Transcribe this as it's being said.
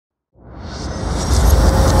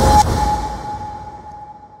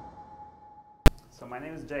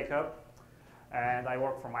name is Jakub, and I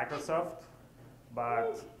work for Microsoft,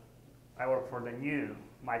 but I work for the new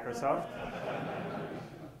Microsoft.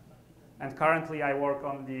 And currently I work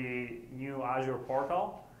on the new Azure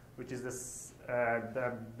portal, which is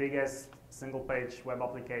the biggest single-page web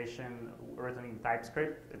application written in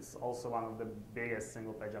TypeScript. It's also one of the biggest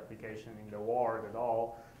single-page application in the world at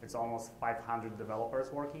all. It's almost 500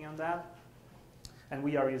 developers working on that. And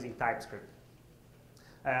we are using TypeScript.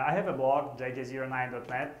 I have a blog,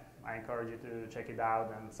 jj09.net. I encourage you to check it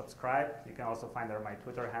out and subscribe. You can also find there my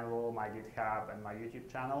Twitter handle, my GitHub, and my YouTube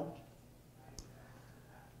channel.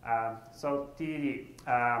 So TDD,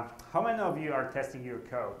 how many of you are testing your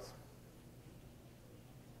code?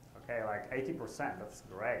 Okay, like 80%, that's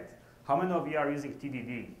great. How many of you are using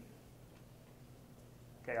TDD?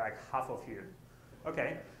 Okay, like half of you.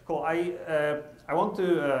 Okay, cool. I want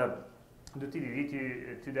to do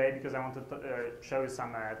TDD today because I want to show you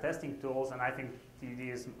some testing tools, and I think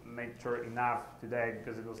TDD is mature enough today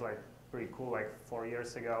because it was like pretty cool like 4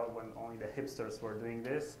 years ago when only the hipsters were doing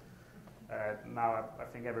this. Now I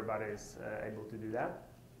think everybody is able to do that.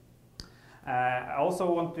 I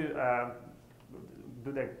also want to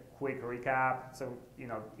do the quick recap. So, you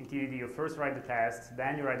know, in TDD you first write the test,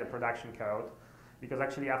 then you write the production code, because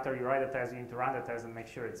actually after you write the test, you need to run the test and make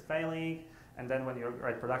sure it's failing. And then when you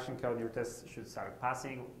write production code, your test should start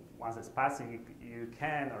passing. Once it's passing, you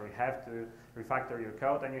can or you have to refactor your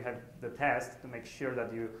code, and you have the test to make sure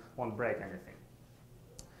that you won't break anything.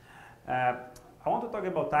 I want to talk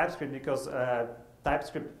about TypeScript because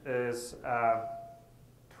TypeScript is a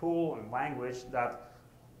tool and language that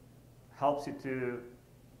helps you to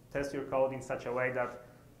test your code in such a way that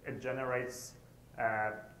it generates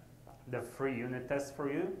the free unit test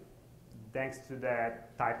for you, thanks to the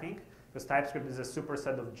typing. Because TypeScript is a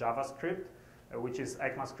superset of JavaScript, which is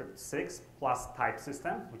ECMAScript 6 plus type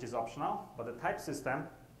system, which is optional. But the type system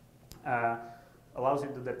allows you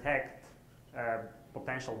to detect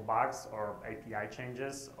potential bugs or API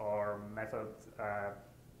changes or method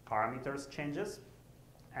parameters changes.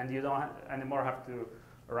 And you don't anymore have to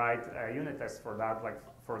write a unit test for that. Like,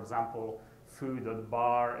 for example,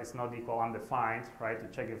 foo.bar is not equal undefined, right, to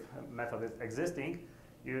check if a method is existing.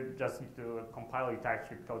 You just need to compile your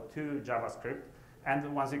TypeScript code to JavaScript.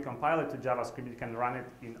 And once you compile it to JavaScript, you can run it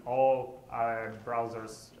in all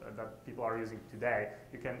browsers that people are using today.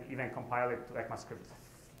 You can even compile it to ECMAScript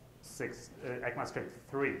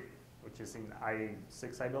 3, which is in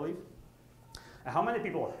IE6, I believe. How many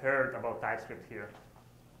people heard about TypeScript here?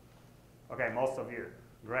 Okay, most of you.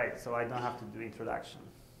 Great, so I don't have to do introduction.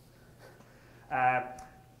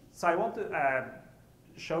 So I want to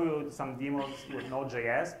show you some demos with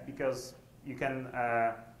Node.js, because you can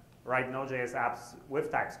write Node.js apps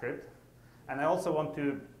with TypeScript. And I also want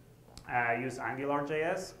to use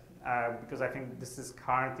AngularJS, because I think this is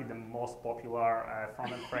currently the most popular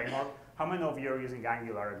front-end framework. How many of you are using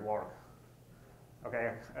Angular at work?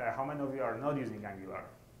 Okay, how many of you are not using Angular?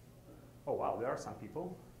 Oh wow, there are some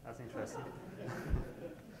people. That's interesting.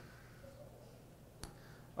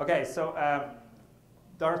 Okay, so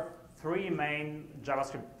there are three main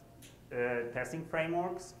JavaScript testing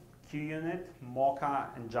frameworks: QUnit, Mocha,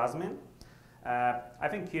 and Jasmine. I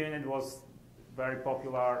think QUnit was very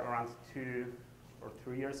popular around 2 or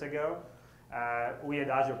 3 years ago. We at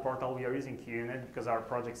Azure Portal, we are using QUnit because our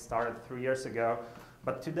project started 3 years ago.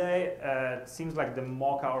 But today, it seems like the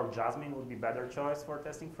Mocha or Jasmine would be better choice for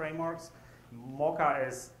testing frameworks. Mocha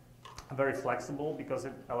is very flexible because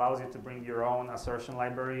it allows you to bring your own assertion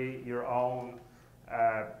library, your own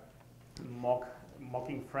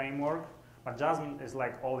mocking framework, but Jasmine is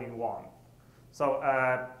like all in one. So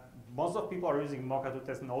most of people are using Mocha to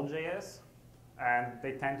test Node.js, and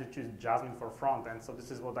they tend to choose Jasmine for front end. So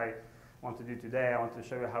this is what I want to do today. I want to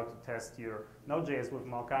show you how to test your Node.js with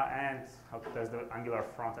Mocha and how to test the Angular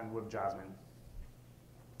front end with Jasmine.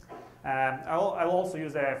 I'll also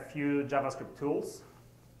use a few JavaScript tools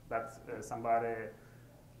that somebody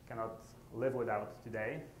cannot live without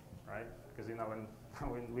today, right? Because you know,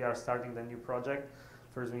 when we are starting the new project,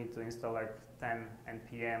 first we need to install like 10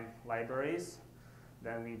 npm libraries.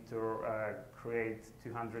 Then we need to create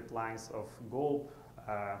 200 lines of gulp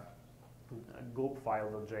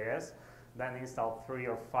file.js. Then install 3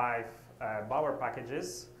 or 5 Bower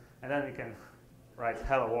packages, and then we can write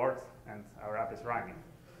hello world, and our app is running.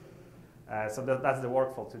 So that's the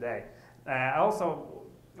workflow today. I also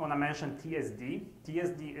want to mention TSD.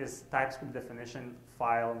 TSD is TypeScript Definition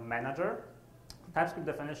File Manager. TypeScript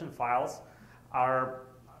definition files are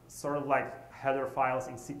sort of like header files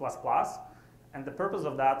in C++. And the purpose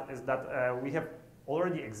of that is that we have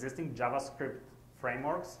already existing JavaScript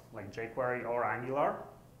frameworks like jQuery or Angular.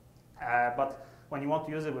 But when you want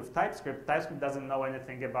to use it with TypeScript, TypeScript doesn't know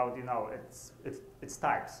anything about, its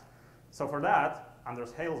types. So for that,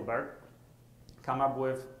 Anders Heilsberg come up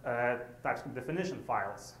with TypeScript definition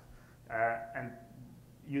files. And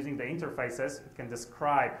using the interfaces, it can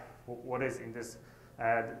describe what is in this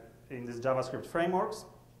JavaScript frameworks.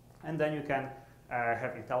 And then you can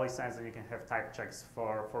have IntelliSense, and you can have type checks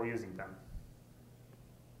for using them.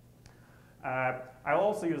 I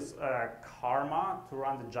also use Karma to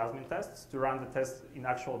run the Jasmine tests, to run the tests in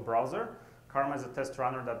actual browser. Karma is a test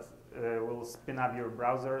runner that will spin up your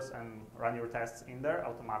browsers and run your tests in there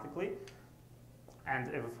automatically.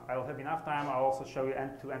 And if I'll have enough time, I'll also show you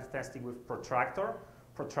end-to-end testing with Protractor.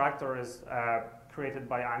 Protractor is created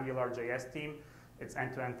by AngularJS team. It's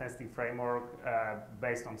end-to-end testing framework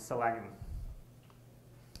based on Selenium.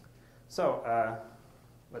 So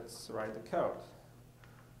let's write the code.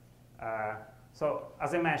 So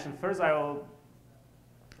as I mentioned, first I'll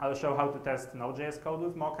show how to test Node.js code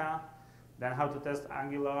with Mocha, then how to test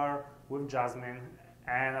Angular with Jasmine,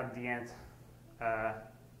 and at the end,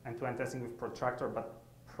 end-to-end testing with Protractor, but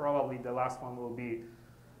probably the last one will be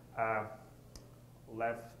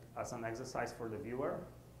left as an exercise for the viewer.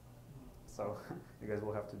 So you guys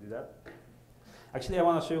will have to do that. Actually, I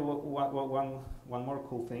want to show you one more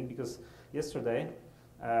cool thing, because yesterday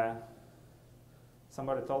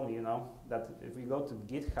somebody told me, that if we go to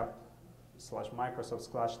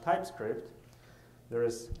GitHub/Microsoft/TypeScript, there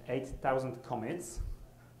is 8,000 commits.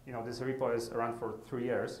 This repo is around for 3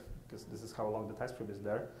 years, because this is how long the TypeScript is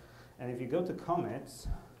there. And if you go to commits,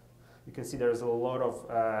 you can see there's a lot of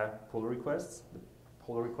pull requests. The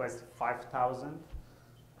pull request 5,000.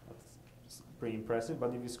 That's pretty impressive.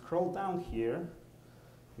 But if you scroll down here,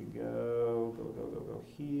 you go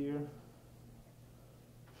here,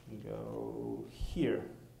 you go here.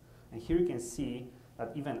 And here you can see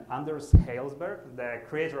that even Anders Heilsberg, the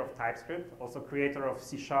creator of TypeScript, also creator of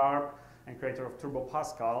C# and creator of Turbo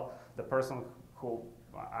Pascal, the person who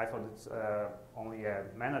I thought it's only a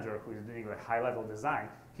manager who is doing a high-level design,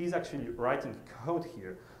 he's actually writing code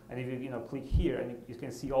here. And if you click here, and you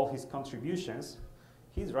can see all his contributions,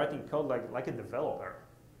 he's writing code like a developer.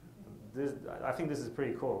 I think this is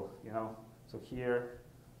pretty cool, So here,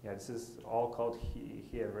 yeah, this is all code he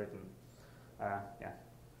had written. Yeah,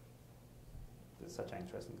 this is such an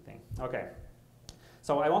interesting thing. Okay,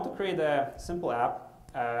 so I want to create a simple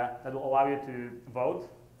app that will allow you to vote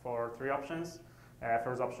for 3 options.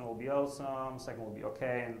 First option will be awesome, second will be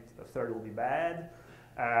okay, and the third will be bad.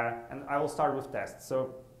 And I will start with tests.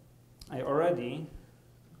 So I already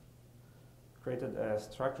created a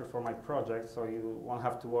structure for my project, so you won't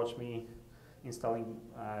have to watch me installing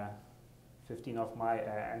 15 of my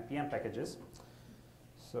NPM packages.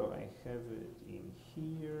 So I have it in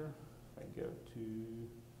here. If I go to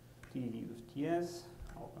TDD with TS,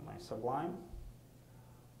 open my Sublime.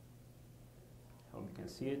 Hope you can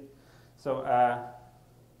see it. So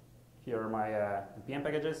here are my NPM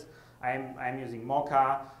packages. I'm using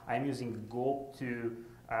Mocha. I'm using Gulp to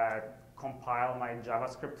compile my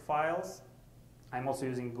JavaScript files. I'm also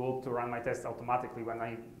using Gulp to run my tests automatically. When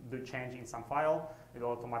I do change in some file, it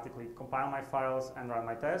will automatically compile my files and run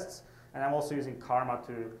my tests. And I'm also using Karma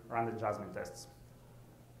to run the Jasmine tests.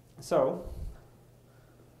 So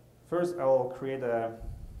first I will create a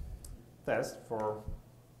test for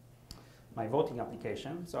my voting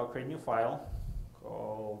application. So I'll create a new file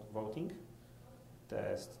called voting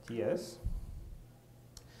test TS.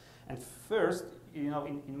 And first,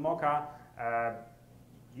 in Mocha,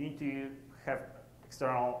 you need to have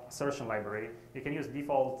external assertion library. You can use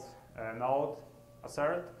default Node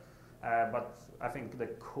assert, but I think the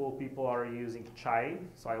cool people are using Chai,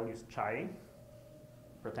 so I'll use Chai.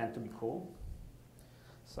 Pretend to be cool.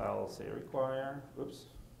 So I'll say require,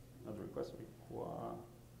 oops, not request, require.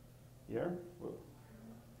 Here,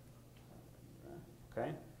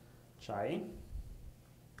 okay, Chai.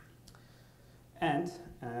 And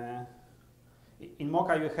in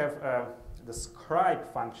Mocha you have the scribe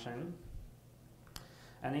function,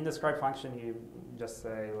 and in the scribe function you just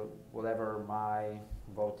say whatever my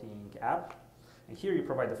voting app, and here you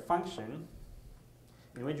provide a function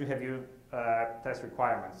in which you have your test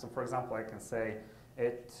requirements. So for example, I can say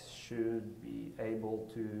it should be able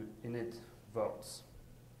to init votes.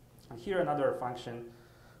 And here another function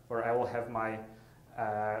where I will have my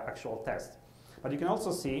actual test. But you can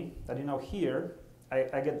also see that here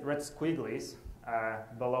I get red squigglies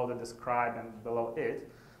below the describe and below it.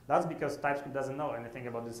 That's because TypeScript doesn't know anything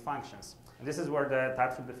about these functions. And this is where the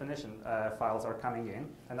TypeScript definition files are coming in.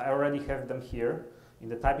 And I already have them here in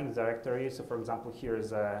the typing directory. So for example, here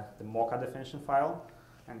is the Mocha definition file.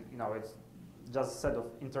 And it's just a set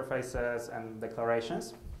of interfaces and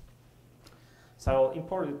declarations. So I'll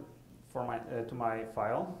import it for my to my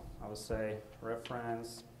file. I will say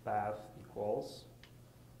reference path equals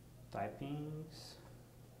typings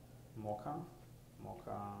mocha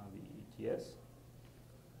VETS.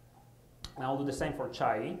 And I'll do the same for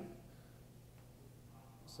chai.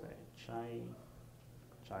 Say chai.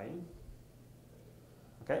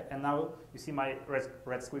 Okay, and now you see my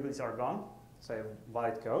red squigglies are gone. So I have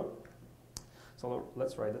valid code. So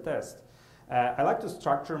let's write the test. I like to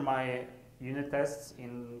structure my unit tests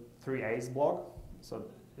in 3 A's block. So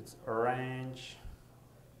it's arrange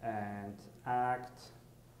and act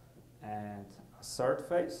and assert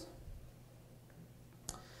phase.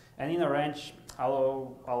 And in arrange,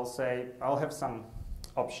 I'll say I'll have some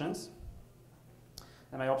options.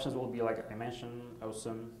 And my options will be like I mentioned,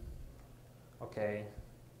 awesome, okay,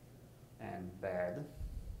 and bad.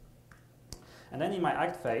 And then in my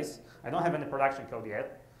act phase, I don't have any production code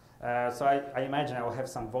yet. So I imagine I will have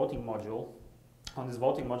some voting module. On this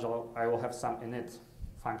voting module, I will have some init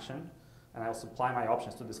function, and I'll supply my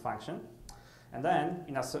options to this function. And then,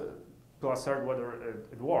 to assert whether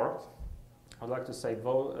it worked, I would like to say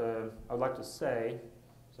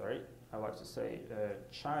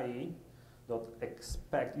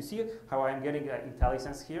chai.expect. You see how I'm getting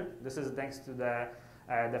IntelliSense here? This is thanks to the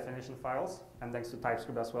definition files and thanks to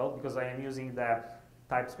TypeScript as well, because I am using the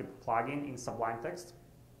TypeScript plugin in Sublime Text.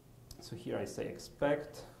 So here I say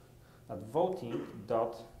expect that voting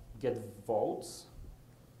dot get votes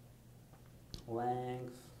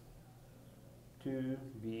length to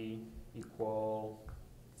be equal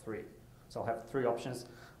 3. So I'll have 3 options.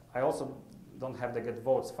 I also don't have the get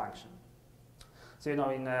votes function. So you know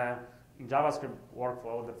in JavaScript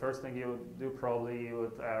workflow, the first thing you would do probably you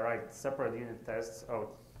would write separate unit tests. Oh,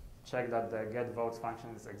 check that the get votes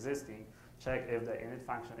function is existing. Check if the init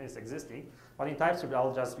function is existing. But in TypeScript,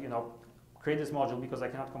 I'll just create this module because I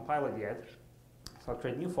cannot compile it yet. So I'll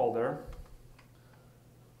create a new folder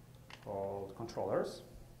called controllers.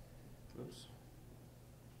 Oops.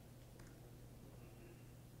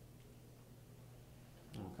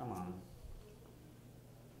 Oh, come on.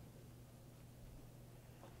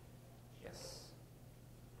 Yes.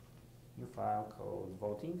 New file called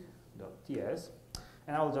voting.ts.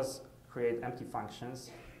 And I'll just create empty functions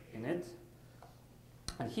in it.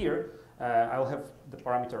 And here, I'll have the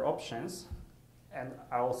parameter options, and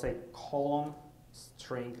I will say column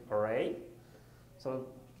string array.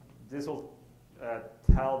 So this will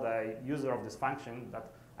tell the user of this function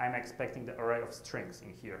that I'm expecting the array of strings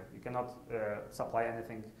in here. You cannot supply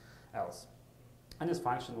anything else. And this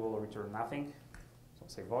function will return nothing. So I'll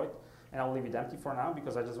say void. And I'll leave it empty for now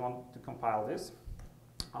because I just want to compile this.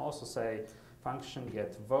 I'll also say function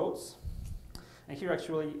get votes. And here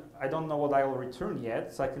actually, I don't know what I will return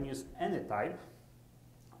yet, so I can use any type,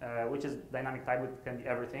 which is dynamic type, which can be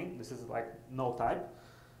everything. This is like no type.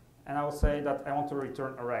 And I will say that I want to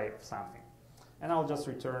return array of something. And I'll just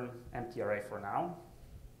return empty array for now.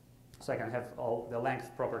 So I can have all the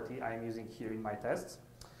length property I am using here in my tests.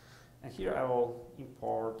 And here I will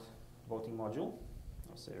import voting module.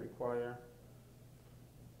 I'll say require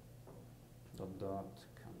dot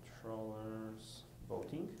controllers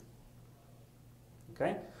voting.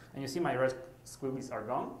 Okay, and you see my red squigglies are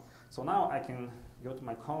gone. So now I can go to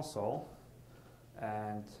my console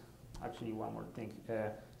and actually one more thing.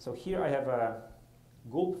 So here I have a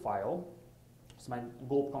gulp file. It's my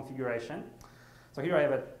gulp configuration. So here I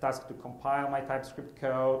have a task to compile my TypeScript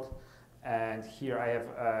code, and here I have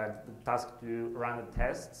the task to run the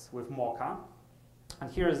tests with Mocha. And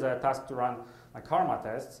here is a task to run my Karma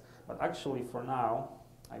tests, but actually for now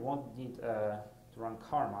I won't need to run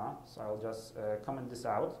Karma, so I'll just comment this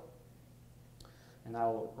out, and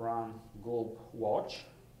I'll run gulp watch.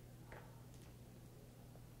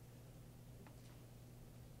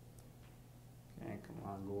 Okay, come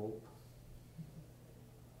on gulp.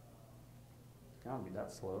 Can't be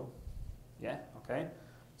that slow. Yeah, okay.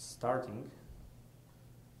 Starting.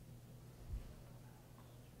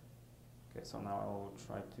 Okay, so now I'll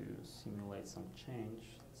try to simulate some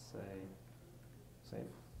change. Let's say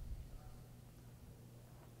save.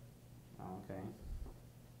 Okay.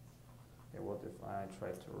 Okay, what if I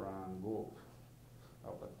try to run gulp?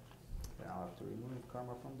 Oh, but then I'll have to remove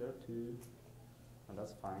Karma from there too. And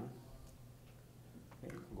that's fine.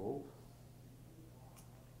 Okay, gulp.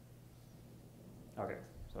 Okay,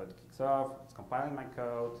 so it kicks off, it's compiling my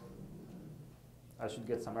code. I should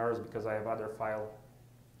get some errors because I have other file.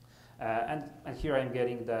 And here I'm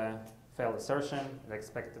getting the failed assertion. I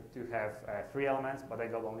expected to have 3 elements, but I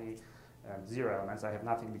got only 0 elements. I have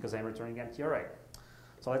nothing because I'm returning empty array.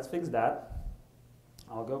 So let's fix that.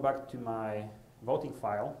 I'll go back to my voting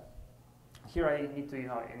file. Here I need to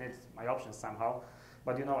init my options somehow,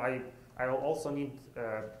 but I will also need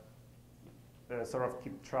sort of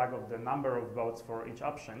keep track of the number of votes for each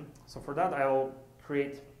option. So for that I will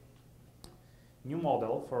create new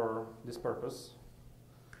model for this purpose.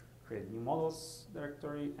 Create new models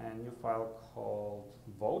directory and new file called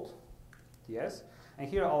vote.ts. And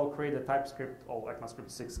here I'll create a TypeScript or ECMAScript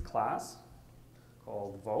 6 class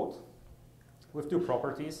called vote with two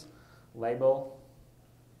properties, label,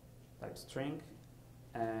 type string,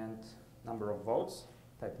 and number of votes,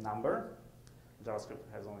 type number. JavaScript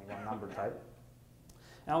has only one number type.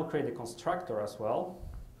 And I'll create a constructor as well,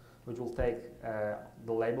 which will take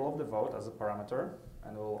the label of the vote as a parameter,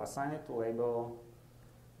 and we'll assign it to label,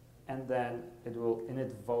 and then it will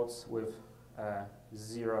init votes with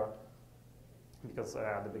 0, because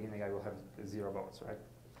at the beginning I will have 0 votes, right?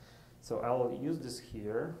 So I'll use this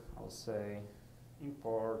here. I'll say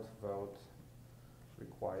import vote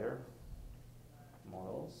require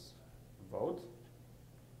models vote.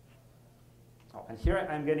 Oh, and here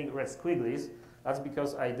I'm getting red squigglies. That's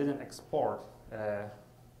because I didn't export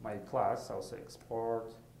my class. I'll say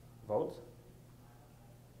export vote.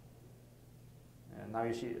 And now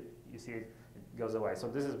you see it goes away. So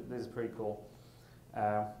this is pretty cool.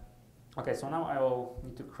 Okay, so now I will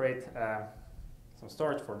need to create some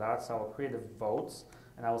storage for that. So I'll create the votes,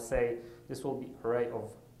 and I will say this will be array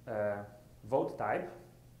of vote type.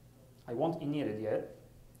 I won't init it yet.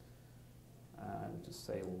 Just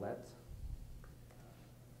say let.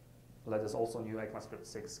 Let is also new ECMAScript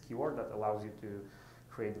 6 keyword that allows you to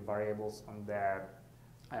create variables on the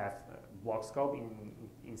block scope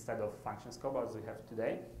instead of function scope as we have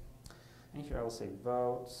today. And here I will say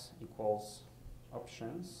votes equals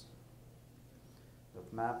options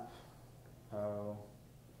dot map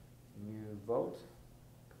new vote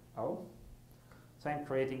o. So I'm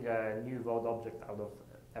creating a new vote object out of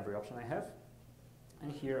every option I have,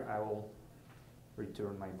 and here I will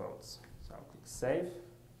return my votes. So I'll click save.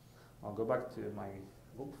 I'll go back to my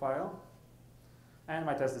loop file, and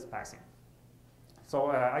my test is passing. So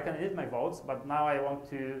I can edit my votes, but now I want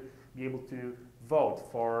to be able to vote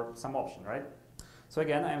for some option, right? So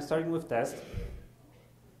again, I'm starting with test.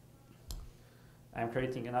 I'm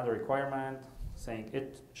creating another requirement saying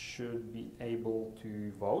it should be able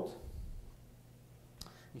to vote.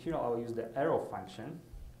 And here I'll use the arrow function,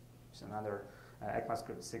 which is another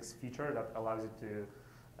ECMAScript 6 feature that allows you to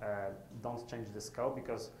don't change the scope,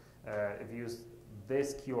 because if you use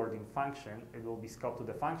this keyword in function, it will be scoped to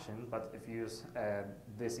the function, but if you use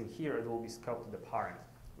this in here, it will be scoped to the parent,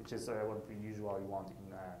 which is what we usually want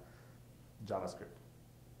in JavaScript.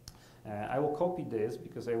 I will copy this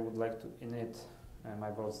because I would like to init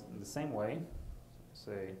my votes in the same way.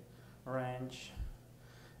 So say range,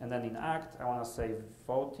 and then in act, I want to say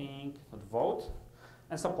voting, not vote,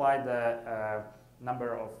 and supply the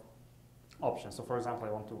number of options. So for example,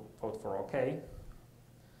 I want to vote for OK.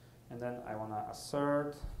 And then I want to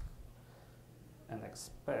assert and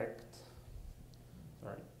expect,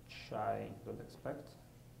 try.expect.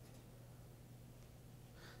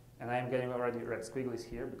 And I am getting already red squigglies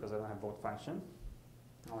here because I don't have vote function.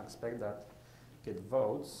 I'll expect that get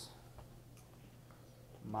votes,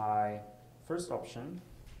 my first option,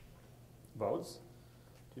 votes,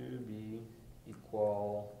 to be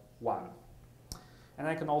equal 1. And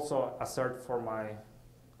I can also assert for my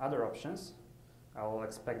other options. I will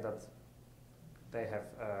expect that they have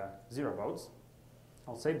 0 votes.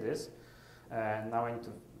 I'll save this, and now I need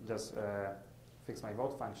to just fix my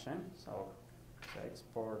vote function. So say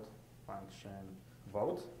export function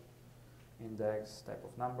vote, index type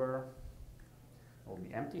of number will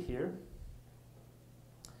be empty here,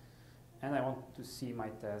 and I want to see my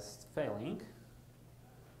test failing.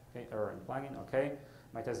 Okay, error in plugin. Okay,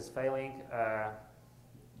 my test is failing.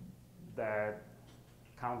 The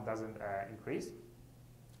count doesn't increase.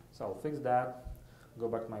 So I'll fix that, go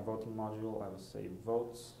back to my voting module, I will say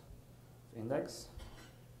votes index,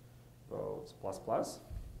 votes ++,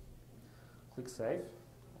 click save,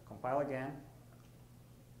 compile again,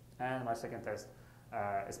 and my second test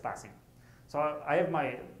is passing. So I have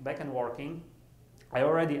my backend working. I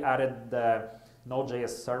already added the Node.js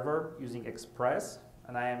server using Express,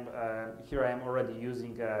 and I am here I am already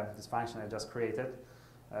using this function I just created.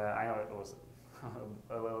 I know it was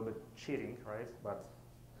a little bit cheating, right? But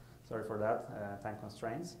sorry for that, time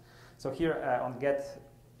constraints. So here on get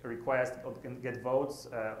request, on get votes,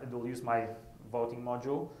 it will use my voting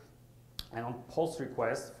module. And on post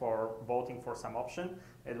request for voting for some option,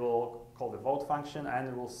 it will call the vote function, and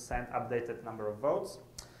it will send updated number of votes.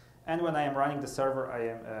 And when I am running the server, I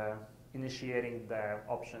am initiating the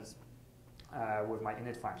options with my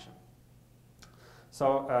init function.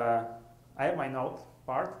 So I have my Node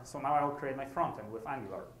part, so now I will create my front end with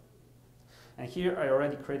Angular. And here I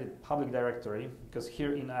already created public directory, because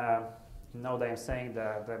here in Node I am saying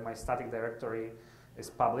that my static directory is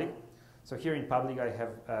public. So here in public I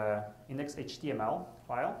have index.html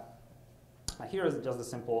file. Here is just a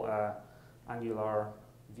simple Angular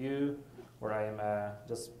view where I am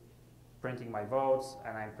just printing my votes,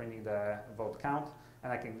 and I'm printing the vote count.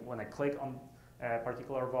 And I can, when I click on a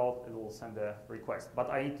particular vote, it will send a request. But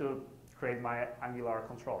I need to create my Angular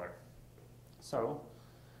controller. So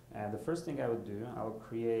the first thing I would do, I will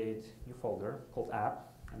create a new folder called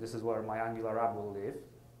app, and this is where my Angular app will live.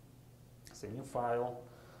 It's a new file,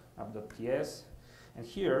 app.ts, and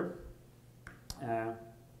here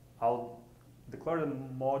I'll declare the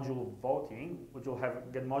module voting, which will have a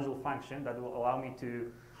getModule function that will allow me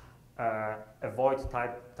to avoid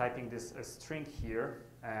typing this string here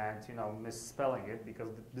and misspelling it, because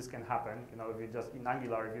this can happen. If you just in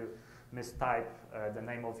Angular, if you mistype the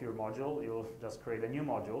name of your module, you'll just create a new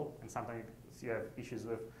module, and sometimes you have issues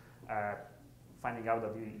with finding out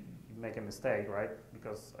that you make a mistake, right?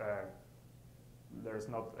 Because there's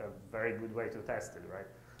not a very good way to test it, right?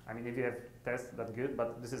 I mean, if you have tests, that's good,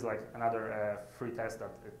 but this is like another free test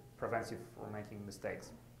that it prevents you from making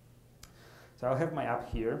mistakes. So I'll have my app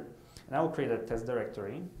here, and I will create a test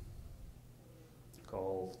directory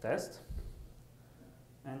called test,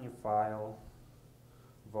 and new file,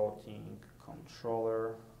 voting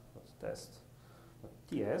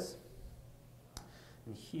controller.test.ts,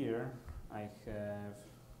 and here I have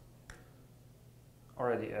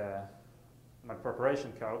already my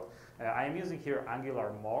preparation code. I am using here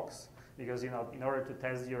Angular mocks, because in order to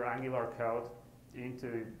test your Angular code, you need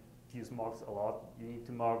to use mocks a lot. You need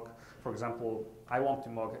to mock, for example, I want to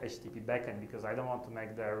mock HTTP backend because I don't want to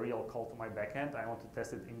make the real call to my backend. I want to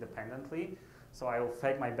test it independently. So I will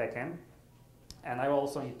fake my backend, and I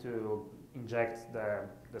also need to inject the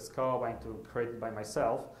scope. I need to create it by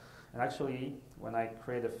myself. And actually, when I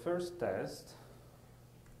create the first test,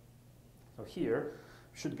 so here,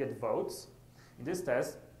 should get votes. In this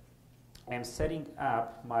test, I am setting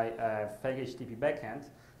up my fake HTTP backend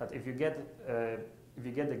that if you get the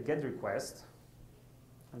GET request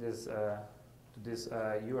this, to this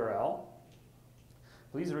URL,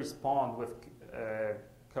 please respond with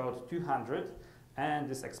code 200 and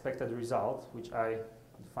this expected result, which I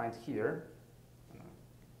defined here. You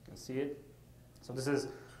can see it. So this is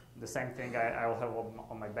the same thing I will have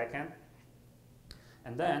on my backend.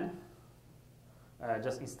 And then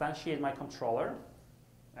just instantiate my controller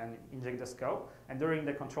and inject the scope. And during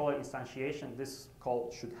the controller instantiation, this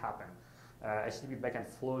call should happen. HTTP backend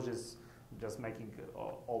Flush is just making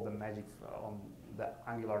all the magic on the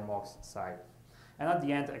Angular mocks side. And at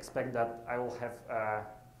the end, expect that I will have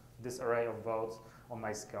this array of votes on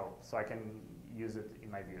my scope, so I can use it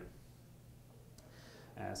in my view.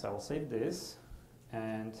 So I will save this,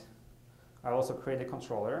 and I also create a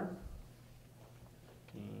controller.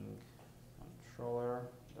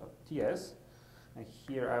 Controller.ts, and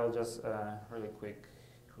here I will just really quick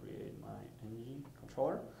create my ng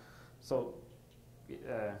controller. So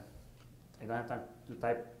I don't have time to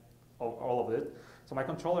type all of it. So my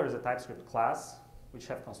controller is a TypeScript class which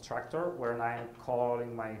have constructor where I'm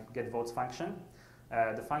calling my getVotes function.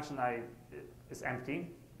 The function is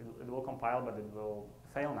empty. It will compile, but it will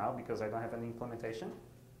fail now because I don't have any implementation.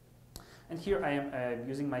 And here I am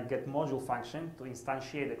using my getModule function to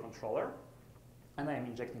instantiate the controller, and I am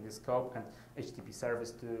injecting the scope and HTTP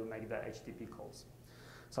service to make the HTTP calls.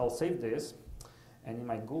 So I'll save this, and in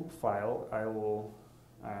my gulp file I will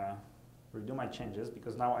redo my changes,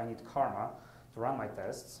 because now I need Karma to run my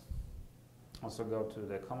tests. Also go to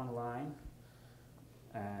the command line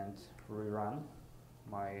and rerun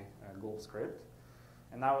my gulp script.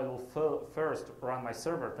 And now it will first run my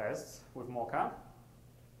server tests with Mocha.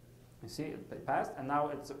 You see, it passed, and now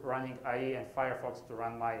it's running IE and Firefox to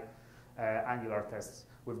run my Angular tests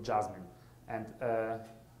with Jasmine. And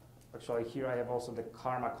actually here I have also the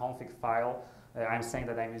Karma config file. I'm saying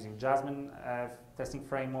that I'm using Jasmine testing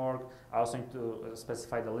framework. I also need to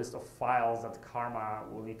specify the list of files that Karma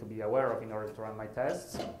will need to be aware of in order to run my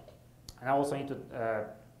tests. And I also need to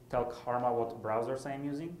tell Karma what browsers I am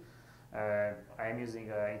using. I am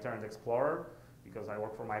using Internet Explorer because I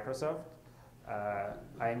work for Microsoft.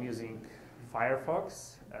 I am using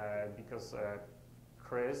Firefox because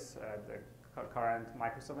Chris, the current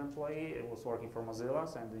Microsoft employee, was working for Mozilla,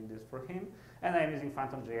 so I'm doing this for him. And I'm using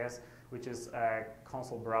Phantom.js, which is a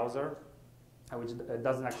console browser, which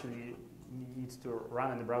doesn't actually need to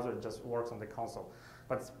run in the browser, it just works on the console.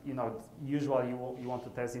 But usually you want to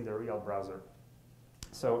test in the real browser.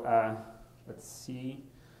 So let's see,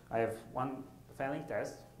 I have one failing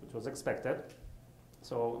test, which was expected.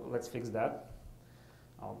 So let's fix that.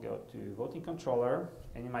 I'll go to voting controller,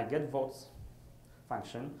 and in my getVotes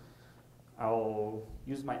function, I'll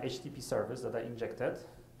use my HTTP service that I injected.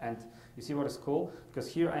 And you see what is cool?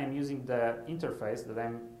 Because here I am using the interface that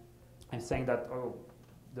I'm saying that, oh,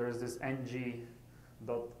 there is this ng.ihttp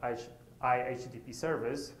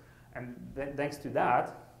service, and thanks to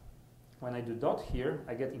that, when I do dot here,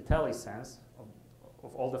 I get IntelliSense of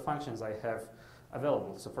all the functions I have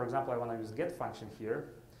available. So for example, I want to use get function here,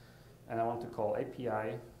 and I want to call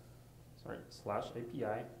API,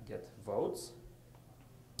 /API get votes.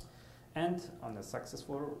 And on a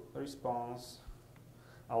successful response,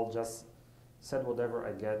 I'll just set whatever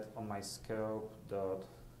I get on my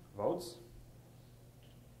scope.votes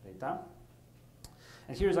data.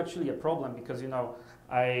 And here's actually a problem because, you know,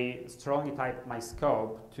 I strongly type my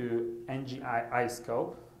scope to ngI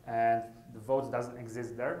scope, and the votes doesn't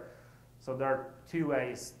exist there. So there are two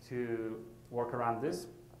ways to work around this.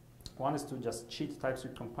 One is to just cheat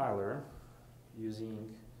TypeScript compiler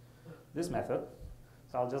using this method.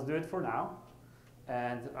 So I'll just do it for now,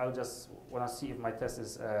 and I'll just want to see if my test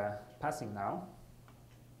is passing now.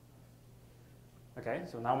 Okay,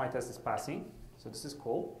 so now my test is passing, so this is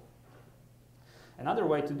cool. Another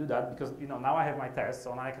way to do that, because you know now I have my test,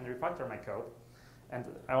 so now I can refactor my code, and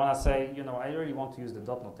I want to say, you know, I really want to use the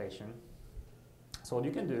dot notation. So what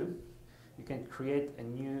you can do, you can create a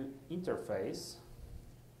new interface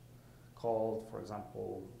called, for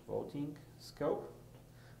example, voting scope,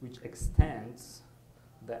 which extends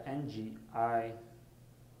the ngI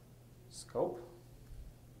scope,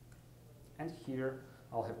 and here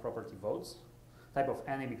I'll have property votes, type of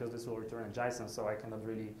any, because this will return a JSON, so I cannot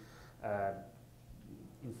really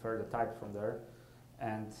infer the type from there.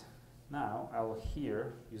 And now I will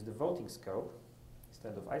here use the voting scope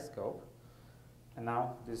instead of iScope, and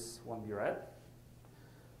now this won't be read.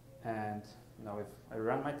 And you know, if I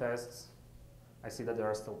run my tests, I see that they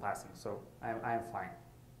are still passing, so I am fine.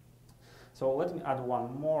 So let me add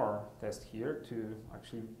one more test here to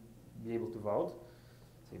actually be able to vote.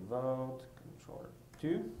 Say vote controller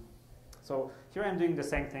 2. So here I'm doing the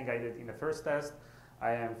same thing I did in the first test.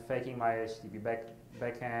 I am faking my HTTP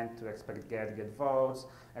backend to expect get votes,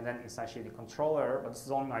 and then instantiate the controller. But this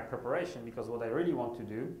is only my preparation, because what I really want to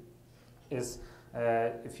do is,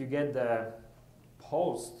 if you get the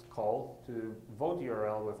post call to vote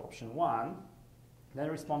URL with option 1, then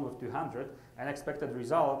respond with 200, and expected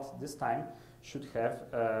result this time should have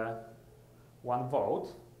 1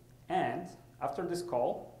 vote. And after this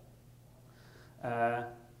call,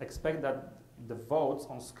 expect that the votes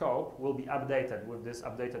on scope will be updated with this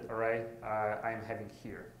updated array I am having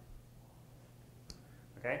here.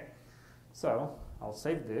 Okay, so I'll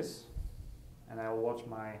save this, and I'll watch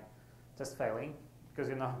my test failing, because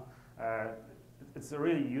you know it's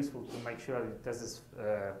really useful to make sure that the test is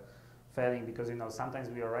failing, because you know sometimes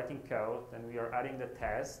we are writing code and we are adding the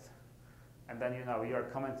test, and then you know you are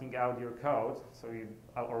commenting out your code, so you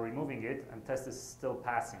or removing it, and test is still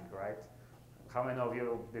passing, right? How many of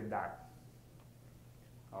you did that?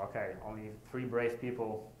 Okay, only 3 brave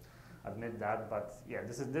people admit that, but yeah,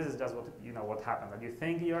 this is just what you know what happened. That you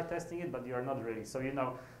think you are testing it, but you are not really. So you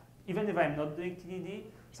know, even if I'm not doing TDD,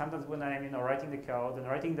 sometimes when I'm writing the code and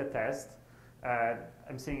writing the test,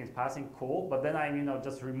 I'm seeing it passing, cool, but then I'm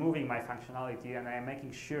just removing my functionality, and I'm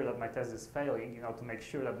making sure that my test is failing, to make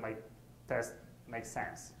sure that my test makes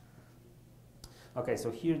sense. Okay,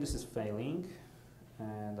 so here this is failing,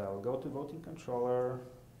 and I'll go to voting controller,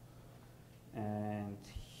 and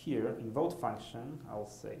here in vote function I'll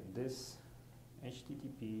say this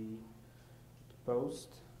HTTP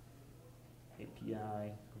post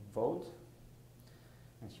API vote,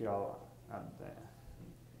 and here I'll add the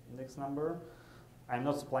index number. I'm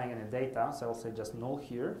not supplying any data, so I'll say just null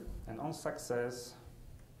here, and on success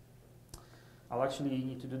I'll actually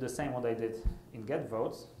need to do the same what I did in get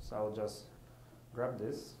votes, so I'll just grab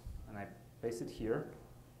this and I paste it here.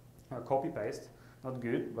 Copy paste, not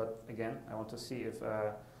good, but again I want to see if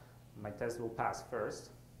my test will pass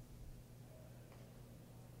first.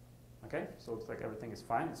 Okay, so looks like everything is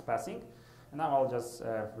fine, it's passing, and now I'll just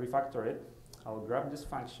refactor it. I'll grab this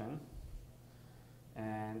function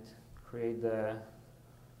and create the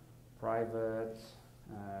private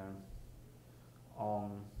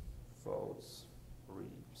on votes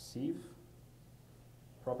receive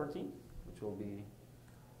property, which will be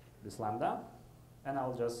this lambda, and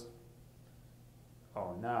I'll just,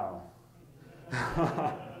 oh no.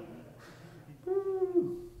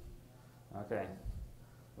 Okay,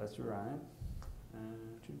 let's run it.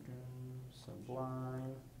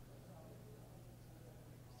 Sublime.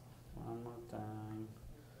 One more time.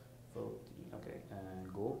 Voting. Okay,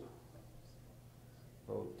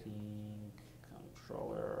 typing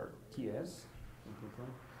controller TS.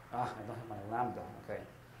 I don't have my lambda. Okay,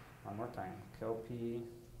 one more time. Copy.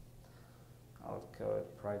 I'll code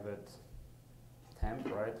private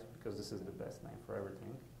temp, right? Because this is the best name for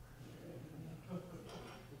everything.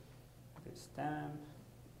 This temp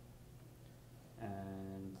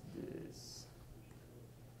and this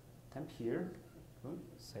temp here. Good.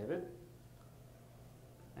 Save it.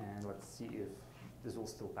 And let's see if this will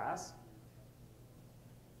still pass.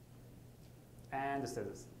 And this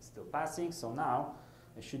is still passing. So now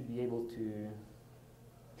I should be able to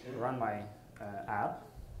run my app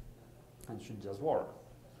and it should just work.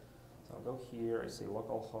 So I'll go here, I say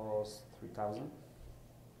localhost 3000.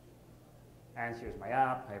 And here's my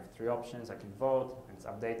app. I have 3 options. I can vote, and it's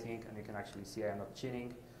updating, and you can actually see I'm not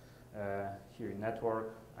cheating. Here in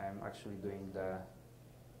network, I'm actually doing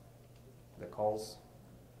the calls,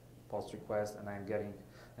 post request, and I'm getting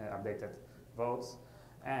updated votes.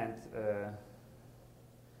 And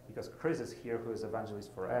because Chris is here, who is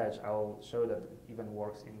evangelist for Edge, I'll show that it even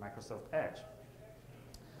works in Microsoft Edge.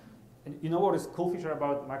 And you know what is cool feature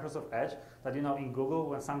about Microsoft Edge? That in Google,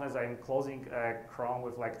 when sometimes I'm closing Chrome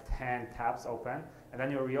with like 10 tabs open, and then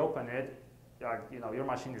you reopen it, your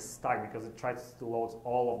machine is stuck because it tries to load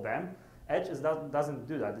all of them. Edge doesn't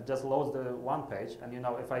do that. It just loads the one page, and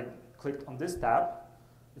if I clicked on this tab,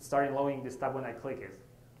 it started loading this tab when I click it,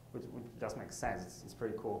 which just makes sense. It's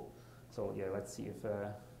pretty cool. So yeah, let's see if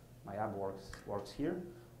my app works here.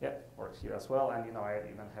 Yeah, works here as well, and I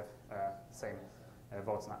even have same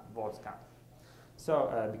votes count.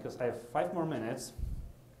 So because I have 5 more minutes,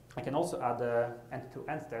 I can also add an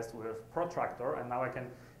end-to-end test with Protractor, and now I can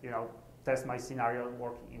test my scenario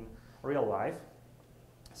working in real life.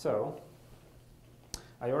 So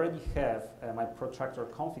I already have my Protractor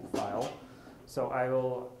config file. So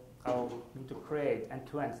I'll need to create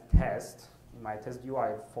end-to-end test in my test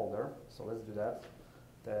UI folder. So let's do that.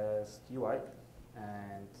 Test UI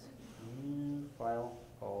and new file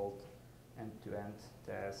called end-to-end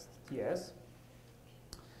test TS.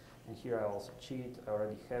 And here I also cheat. I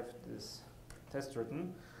already have this test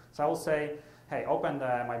written. So I will say, hey, open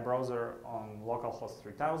my browser on localhost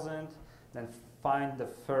 3000, then find the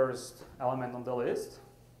first element on the list,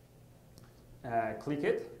 click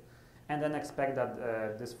it, and then expect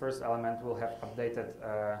that this first element will have updated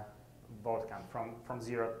vote count from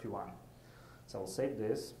 0 to 1. So I'll save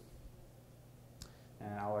this,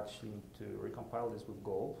 and I'll actually need to recompile this with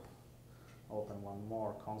Gulp. Open one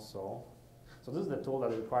more console. So this is the tool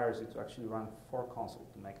that requires you to actually run 4 consoles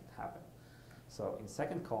to make it happen. So in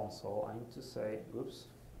second console, I need to say, oops,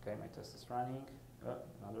 okay, my test is running.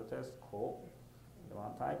 Another test, cool. The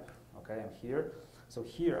one type, okay, I'm here. So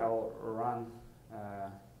here I'll run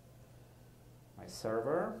my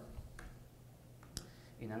server.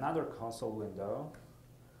 In another console window,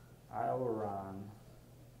 I'll run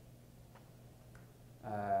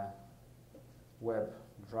web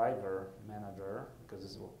driver manager, because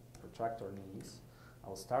this is what Protractor needs.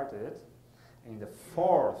 I'll start it. In the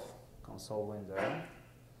 4th console window,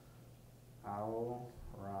 I'll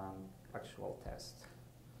run actual test.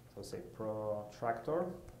 So say Protractor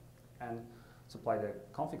and supply the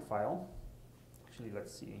config file. Actually,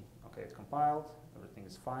 let's see. Okay, it's compiled. Everything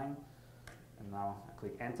is fine. And now I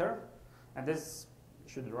click enter. And this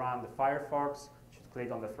should run the Firefox. Should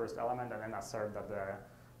click on the first element and then assert that the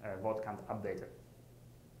vote count updated.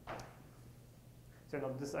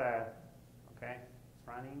 So this, okay, it's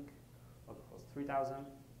running. Localhost 3000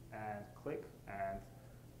 and click, and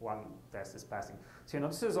one test is passing. So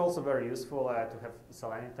this is also very useful to have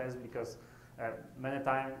Selenium tests, because many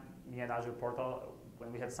times me and Azure Portal,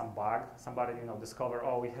 when we had some bug, somebody discovered,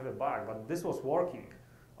 oh, we have a bug, but this was working.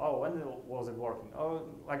 Oh, when was it working? Oh,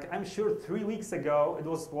 like I'm sure 3 weeks ago it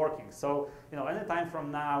was working. So anytime from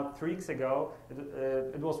now, 3 weeks ago,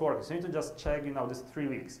 it was working. So you need to just check this 3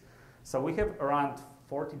 weeks. So we have around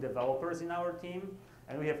 40 developers in our team,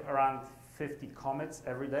 and we have around 50 commits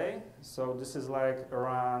every day. So this is like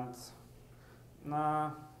around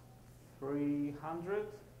 300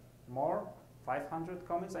 more, 500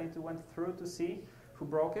 commits I need to went through to see who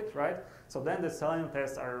broke it, right? So then the Selenium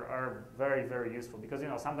tests are very, very useful, because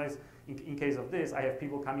sometimes in case of this, I have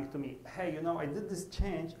people coming to me, hey, I did this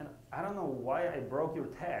change and I don't know why I broke your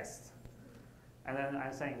test. And then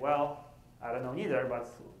I'm saying, well, I don't know neither, but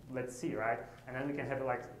let's see, right? And then we can have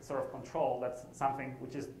like sort of control that's something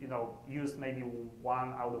which is used maybe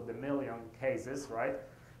 1 out of the million cases, right?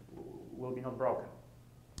 Will be not broken.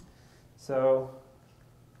 So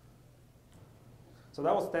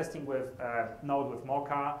that was testing with Node with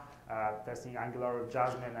Mocha, testing Angular with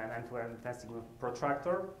Jasmine, and end-to-end testing with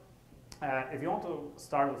Protractor. If you want to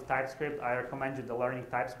start with TypeScript, I recommend you the Learning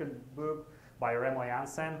TypeScript book by Remo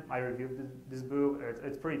Jansen. I reviewed this book.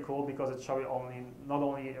 It's pretty cool because it shows you not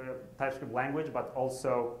only TypeScript language, but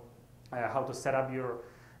also how to set up your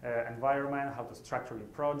environment, how to structure your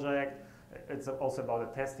project. It's also about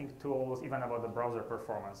the testing tools, even about the browser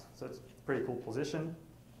performance. So it's a pretty cool position.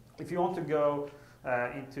 If you want to go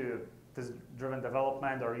into test-driven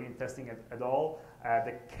development or unit testing at all,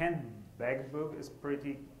 the Ken Beck book is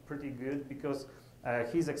pretty good because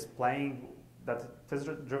he's explaining that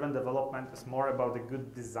test-driven development is more about the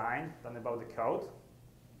good design than about the code.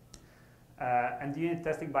 And unit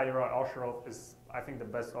testing by Roy Osherov is, I think, the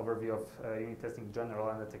best overview of unit testing in general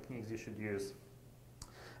and the techniques you should use.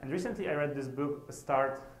 And recently I read this book,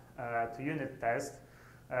 Start to Unit Test.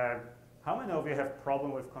 How many of you have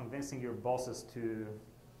problem with convincing your bosses to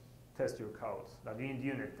test your code, that you need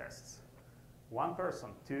unit tests? 1 person,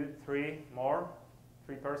 2, 3, more?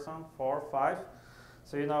 3 person, 4, 5?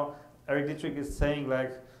 So, you know, Eric Dietrich is saying,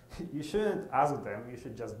 like, you shouldn't ask them, you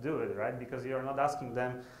should just do it, right? Because you're not asking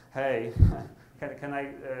them, hey, can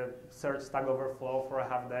I search Stack Overflow for a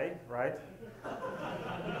half day, right?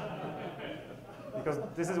 Because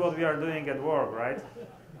this is what we are doing at work, right?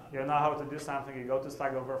 You know how to do something, you go to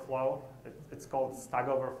Stack Overflow. It's called Stack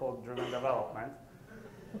Overflow driven development.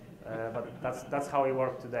 But that's how we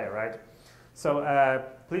work today, right? So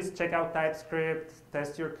please check out TypeScript,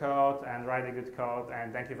 test your code, and write a good code,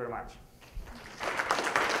 and thank you very much.